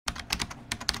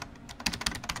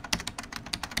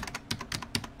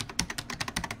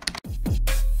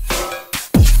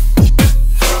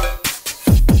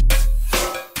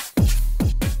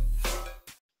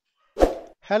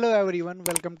Hello everyone,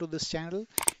 welcome to this channel.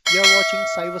 You are watching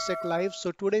Cybersec Live.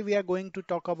 So today we are going to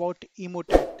talk about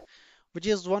Emotet, which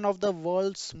is one of the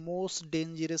world's most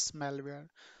dangerous malware.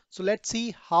 So let's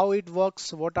see how it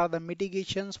works, what are the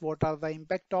mitigations, what are the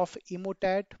impact of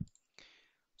Emotet.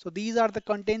 So these are the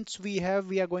contents we have.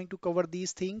 We are going to cover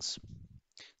these things.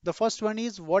 The first one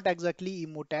is what exactly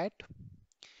Emotet.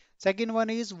 Second one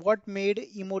is what made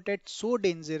Emotet so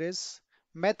dangerous,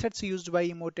 methods used by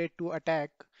Emotet to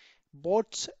attack,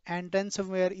 bots and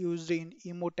ransomware used in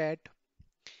Emotet,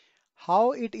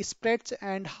 how it spreads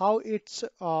and how it's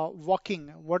working,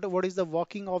 what is the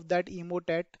working of that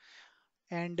Emotet,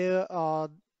 and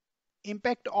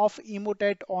impact of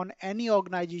Emotet on any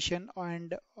organization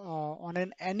and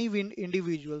on any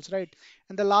individuals, right?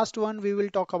 And the last one we will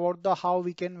talk about the how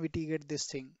we can mitigate this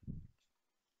thing.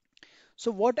 So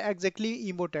what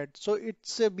exactly Emotet? So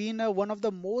it's been one of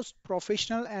the most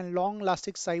professional and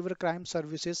long-lasting cybercrime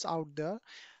services out there.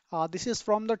 This is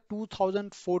from the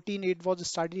 2014. It was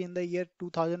started in the year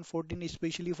 2014,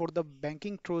 especially for the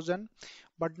banking Trojan.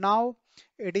 But now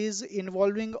it is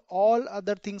involving all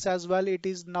other things as well. It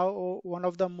is now one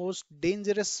of the most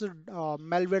dangerous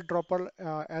malware dropper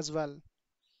as well.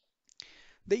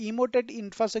 The Emotet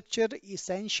infrastructure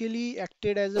essentially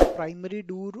acted as a primary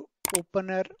door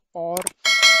opener or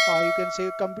you can say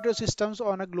computer systems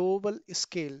on a global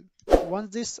scale.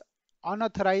 Once this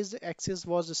unauthorized access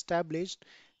was established,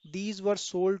 these were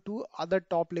sold to other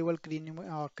top level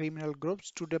criminal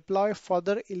groups to deploy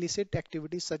further illicit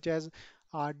activities such as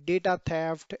data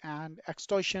theft and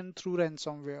extortion through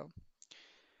ransomware.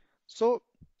 So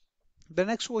the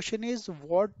next question is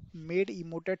what made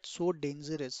Emotet so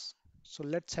dangerous? So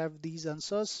let's have these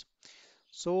answers.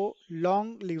 So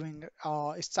long living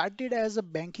started as a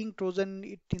banking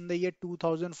Trojan in the year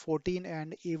 2014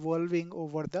 and evolving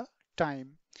over the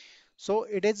time. So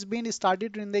it has been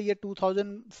started in the year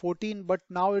 2014, but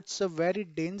now it's a very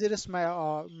dangerous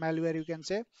malware, you can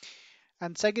say.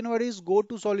 And second one is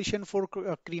go-to solution for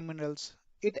criminals.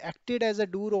 It acted as a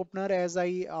door opener, as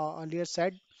I earlier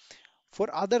said, for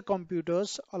other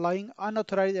computers, allowing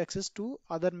unauthorized access to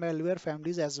other malware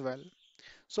families as well.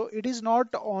 So it is not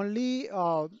only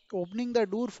opening the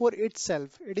door for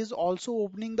itself, it is also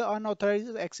opening the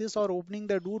unauthorized access or opening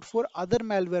the door for other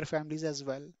malware families as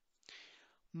well.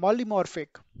 Polymorphic.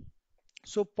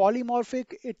 So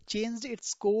polymorphic, it changed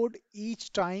its code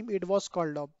each time it was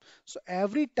called up. So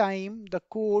every time the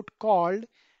code called,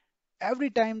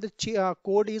 every time the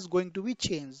code is going to be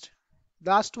changed.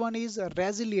 Last one is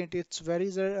resilient. It's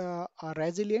very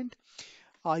resilient.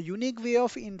 A unique way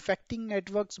of infecting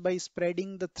networks by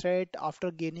spreading the threat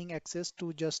after gaining access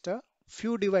to just a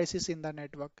few devices in the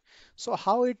network. So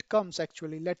how it comes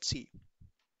actually, let's see.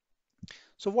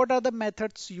 So what are the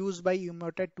methods used by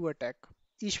Emotet to attack?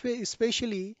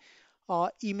 Especially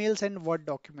emails and Word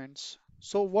documents.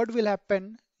 So what will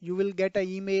happen? You will get an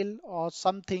email or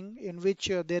something in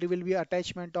which there will be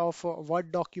attachment of a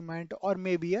Word document or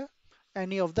maybe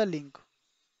any of the link,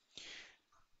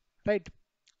 right?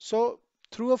 So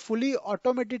through a fully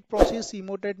automated process,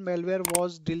 Emotet malware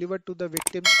was delivered to the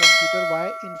victim's computer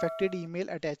via infected email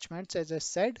attachments, as I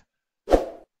said.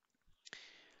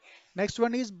 Next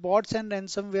one is bots and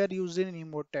ransomware used in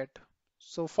Emotet.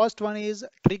 So first one is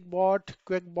TrickBot,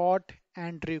 QuickBot,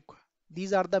 and Ryuk.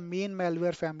 These are the main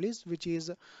malware families which is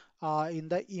in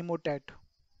the Emotet.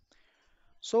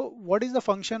 So what is the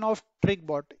function of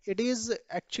TrickBot? It is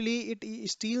actually it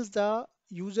steals the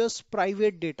user's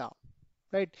private data,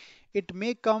 right? It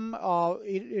may come,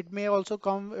 it may also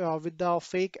come with the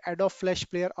fake Adobe Flash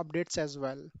Player updates as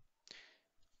well.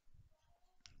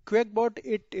 QuickBot,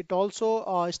 it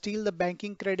also steal the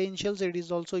banking credentials. It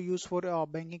is also used for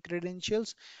banking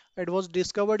credentials. It was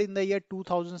discovered in the year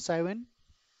 2007.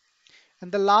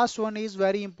 And the last one is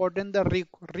very important, the RIC.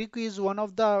 RIC is one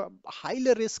of the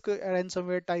highly risk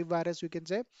ransomware type virus, you can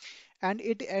say, and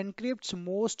it encrypts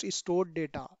most stored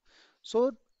data.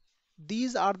 So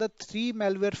these are the three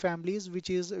malware families which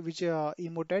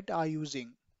Emotet are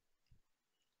using.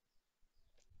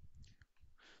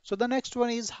 So the next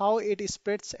one is how it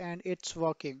spreads and it's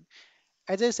working.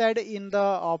 As I said in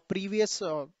the previous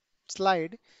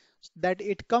slide, that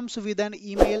it comes with an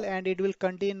email and it will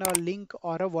contain a link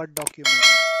or a Word document.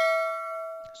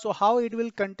 So how it will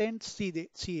contain, see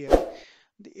here.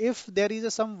 If there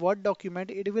is some Word document,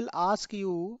 it will ask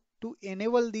you to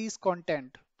enable these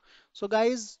content. So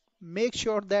guys, make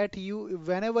sure that you,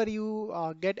 whenever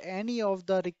you get any of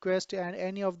the request and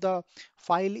any of the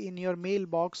file in your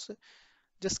mailbox,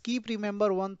 just keep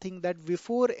remember one thing, that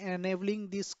before enabling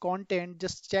this content,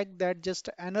 just check that, just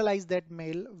analyze that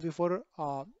mail before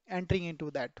entering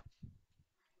into that.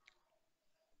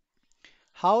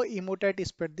 how Emotet is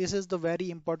spread. This is the very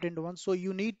important one. So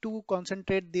you need to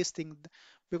concentrate this thing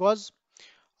because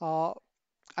uh,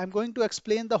 I'm going to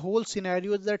explain the whole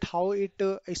scenario that how it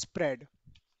is spread.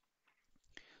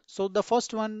 So the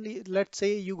first one, let's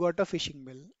say you got a phishing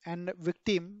mail and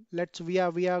victim. We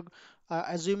are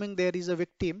assuming there is a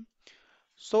victim.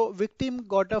 So victim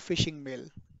got a phishing mail,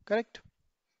 correct?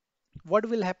 What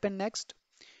will happen next?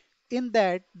 In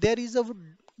that there is a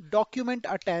document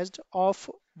attached of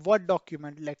what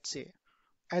document? Let's say,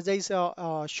 as I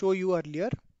show you earlier,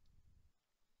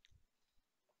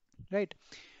 right?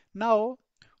 Now,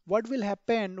 what will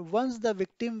happen once the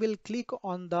victim will click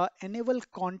on the enable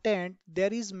content,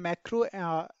 there is macro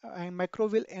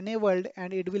will enabled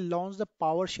and it will launch the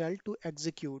PowerShell to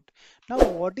execute. Now,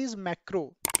 what is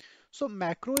macro? So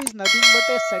macro is nothing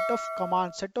but a set of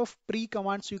commands, set of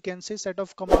pre-commands, you can say set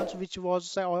of commands which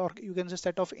was, or you can say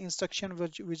set of instruction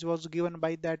which was given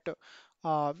by that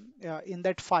in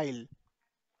that file.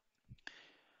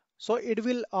 So it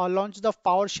will launch the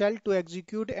PowerShell to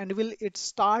execute and will it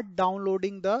start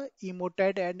downloading the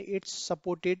Emotet and its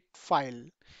supported file.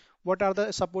 What are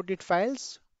the supported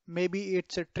files? Maybe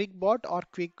it's a trick bot or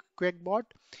quick bot,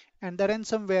 and the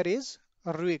ransomware is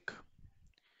Ryuk.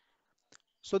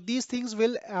 So these things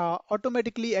will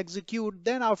automatically execute.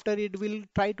 Then after it will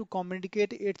try to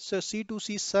communicate its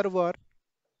C2C server.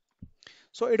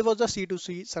 So it was a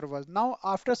C2C server. Now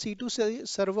after C2C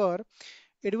server,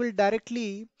 it will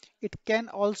directly, it can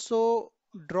also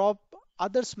drop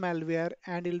others malware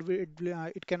and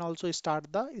it can also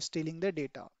start the stealing the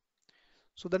data.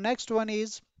 So the next one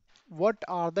is what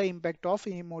are the impact of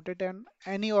Emotet on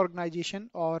any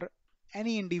organization or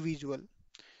any individual.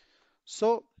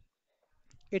 So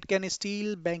it can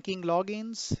steal banking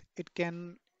logins, it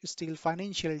can steal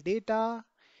financial data,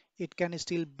 it can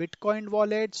steal Bitcoin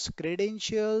wallets,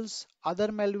 credentials, other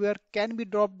malware can be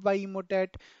dropped by Emotet,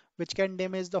 which can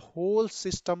damage the whole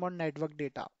system or network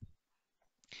data.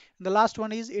 And the last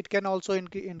one is it can also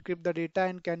encrypt the data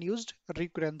and can use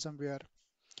Ryuk ransomware.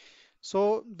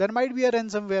 So there might be a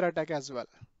ransomware attack as well.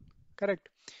 Correct.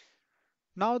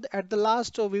 Now at the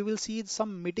last we will see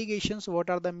some mitigations. What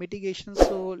are the mitigations?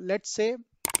 So let's say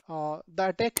the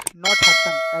attack not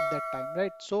happen at that time,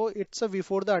 right? So it's a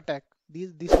before the attack.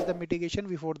 This is the mitigation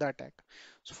before the attack.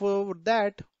 So for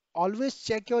that, always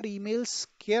check your emails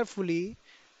carefully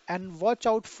and watch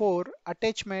out for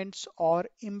attachments or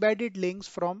embedded links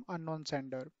from unknown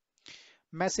sender.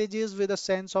 Messages with a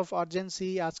sense of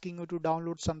urgency asking you to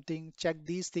download something, check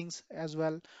these things as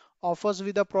well. Offers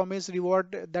with a promise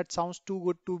reward that sounds too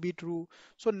good to be true.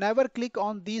 So never click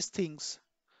on these things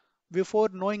before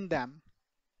knowing them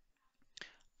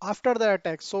after the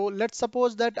attack. So let's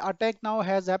suppose that attack now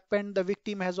has happened, the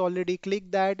victim has already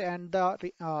clicked that and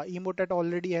the emotet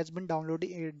already has been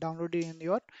downloaded in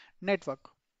your network.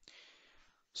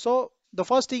 So the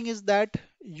first thing is that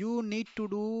you need to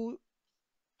do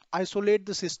isolate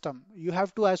the system. You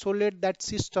have to isolate that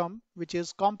system which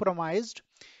is compromised,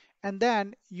 and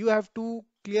then you have to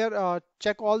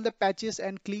check all the patches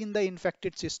and clean the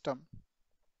infected system.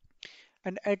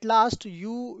 And at last,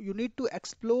 you need to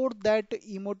explore that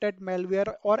Emotet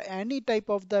malware or any type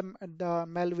of the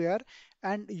malware,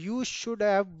 and you should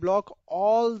have blocked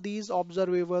all these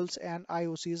observables and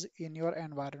IOCs in your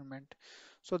environment.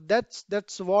 So that's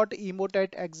what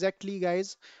Emotet exactly,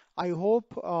 guys. I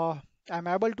hope I'm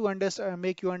able to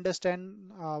make you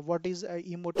understand what is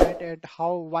Emotet and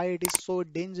how why it is so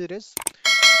dangerous.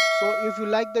 So if you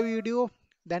like the video,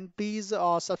 then please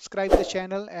subscribe the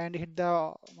channel and hit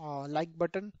the like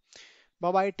button.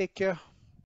 Bye bye, take care.